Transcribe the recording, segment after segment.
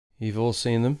You've all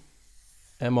seen them.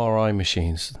 MRI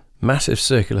machines. Massive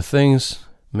circular things.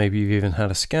 Maybe you've even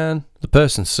had a scan. The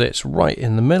person sits right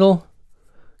in the middle,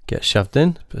 gets shoved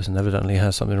in. The person evidently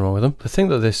has something wrong with them. The thing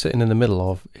that they're sitting in the middle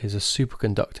of is a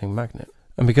superconducting magnet.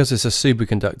 And because it's a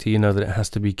superconductor, you know that it has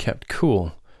to be kept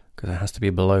cool, because it has to be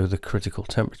below the critical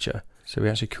temperature. So we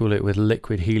actually cool it with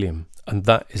liquid helium, and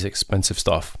that is expensive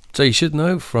stuff. So you should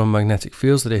know from magnetic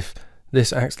fields that if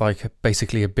this acts like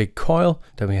basically a big coil,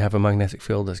 then we have a magnetic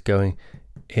field that's going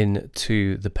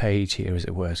into the page here, as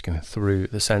it were. It's going through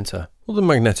the center. What the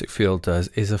magnetic field does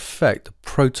is affect the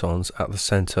protons at the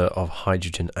center of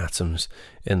hydrogen atoms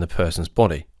in the person's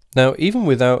body. Now, even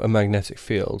without a magnetic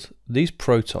field, these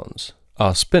protons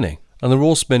are spinning, and they're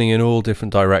all spinning in all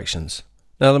different directions.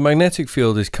 Now, the magnetic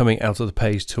field is coming out of the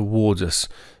page towards us,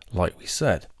 like we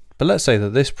said. But let's say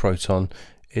that this proton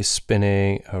is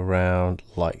spinning around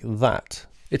like that.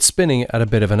 It's spinning at a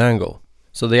bit of an angle.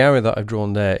 So the arrow that I've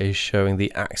drawn there is showing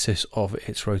the axis of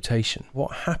its rotation.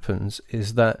 What happens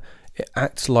is that it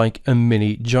acts like a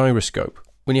mini gyroscope.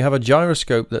 When you have a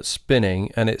gyroscope that's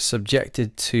spinning and it's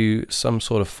subjected to some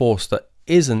sort of force that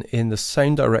isn't in the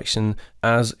same direction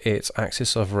as its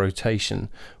axis of rotation,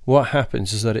 what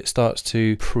happens is that it starts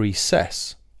to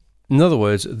precess. In other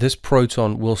words, this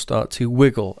proton will start to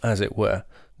wiggle, as it were.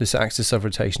 This axis of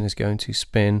rotation is going to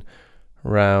spin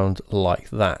round like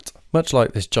that, much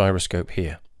like this gyroscope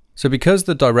here. So because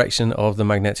the direction of the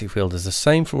magnetic field is the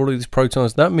same for all of these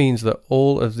protons, that means that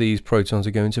all of these protons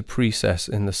are going to precess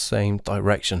in the same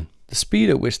direction. The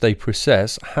speed at which they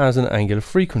precess has an angular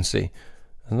frequency,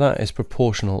 and that is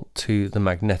proportional to the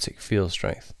magnetic field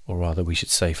strength, or rather we should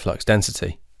say flux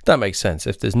density. That makes sense.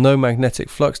 If there's no magnetic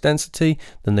flux density,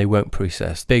 then they won't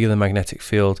precess. The bigger the magnetic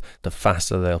field, the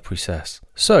faster they'll precess.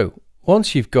 So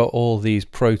once you've got all these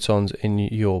protons in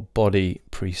your body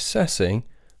precessing,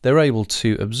 they're able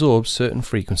to absorb certain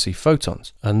frequency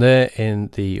photons, and they're in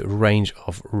the range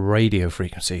of radio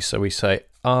frequencies. So we say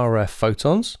RF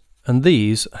photons, and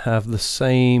these have the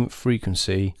same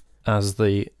frequency as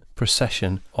the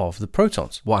precession of the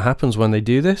protons. What happens when they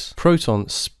do this? Proton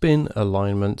spin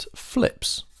alignment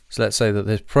flips. So let's say that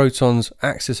this proton's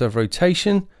axis of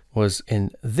rotation was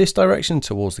in this direction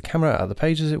towards the camera out of the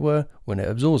page, as it were. When it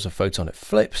absorbs a photon, it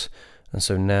flips, and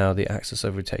so now the axis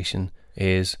of rotation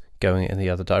is going in the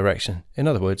other direction. In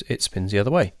other words, it spins the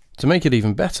other way. To make it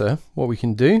even better, what we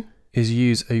can do is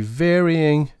use a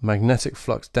varying magnetic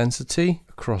flux density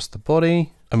across the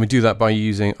body, and we do that by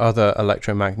using other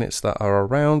electromagnets that are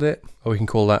around it, or we can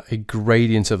call that a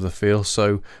gradient of the field.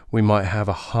 So we might have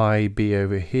a high B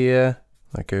over here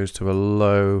that goes to a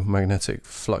low magnetic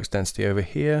flux density over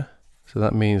here. So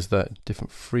that means that different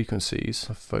frequencies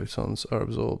of photons are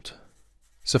absorbed.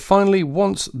 So finally,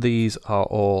 once these are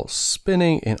all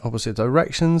spinning in opposite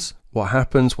directions, what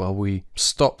happens? Well, we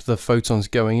stop the photons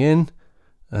going in,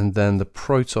 and then the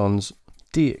protons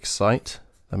de-excite.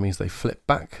 That means they flip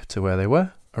back to where they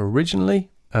were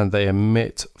originally, and they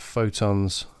emit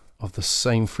photons of the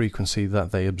same frequency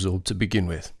that they absorbed to begin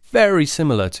with. Very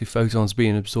similar to photons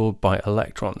being absorbed by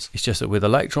electrons. It's just that with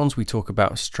electrons, we talk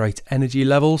about straight energy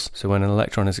levels. So when an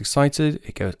electron is excited,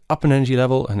 it goes up an energy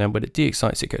level, and then when it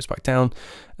de-excites, it goes back down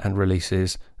and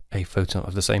releases a photon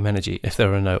of the same energy if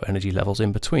there are no energy levels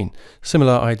in between.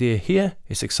 Similar idea here.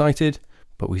 It's excited,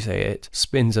 but we say it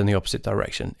spins in the opposite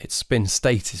direction. Its spin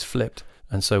state is flipped,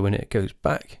 and so when it goes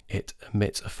back, it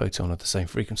emits a photon of the same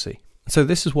frequency. So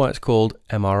this is why it's called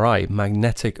MRI,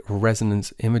 magnetic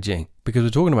resonance imaging, because we're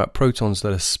talking about protons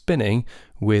that are spinning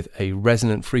with a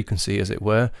resonant frequency, as it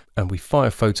were, and we fire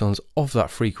photons of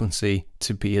that frequency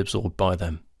to be absorbed by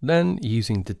them. Then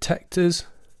using detectors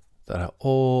that are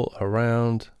all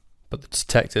around, but the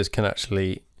detectors can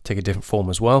actually take a different form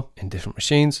as well in different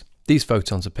machines. These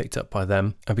photons are picked up by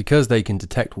them, and because they can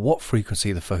detect what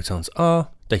frequency the photons are,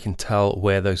 they can tell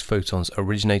where those photons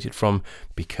originated from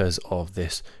because of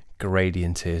this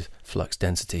gradiented flux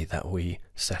density that we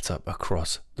set up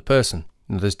across the person.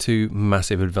 Now, there's two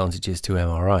massive advantages to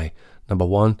MRI. Number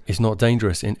one, it's not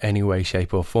dangerous in any way,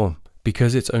 shape or form.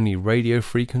 Because it's only radio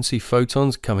frequency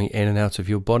photons coming in and out of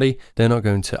your body, they're not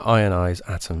going to ionize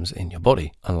atoms in your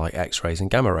body, unlike X-rays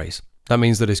and gamma rays. That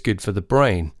means that it's good for the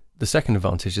brain. The second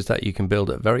advantage is that you can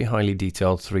build very highly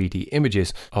detailed 3D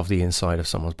images of the inside of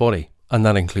someone's body, and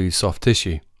that includes soft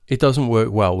tissue. It doesn't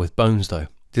work well with bones though.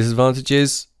 Disadvantage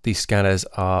is these scanners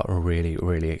are really,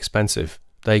 really expensive.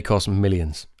 They cost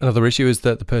millions. Another issue is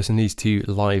that the person needs to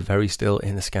lie very still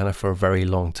in the scanner for a very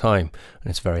long time,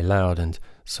 and it's very loud, and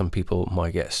some people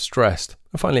might get stressed.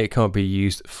 And finally, it can't be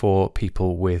used for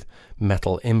people with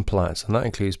metal implants, and that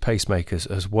includes pacemakers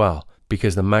as well,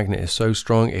 because the magnet is so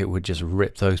strong it would just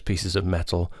rip those pieces of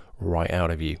metal right out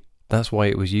of you. That's why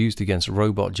it was used against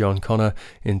robot John Connor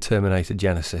in Terminator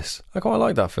Genesis. I quite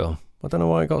like that film. I don't know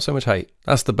why it got so much hate.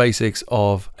 That's the basics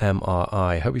of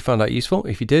MRI. Hope you found that useful.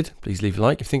 If you did, please leave a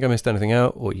like. If you think I missed anything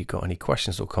out or you got any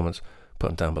questions or comments, put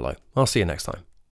them down below. I'll see you next time.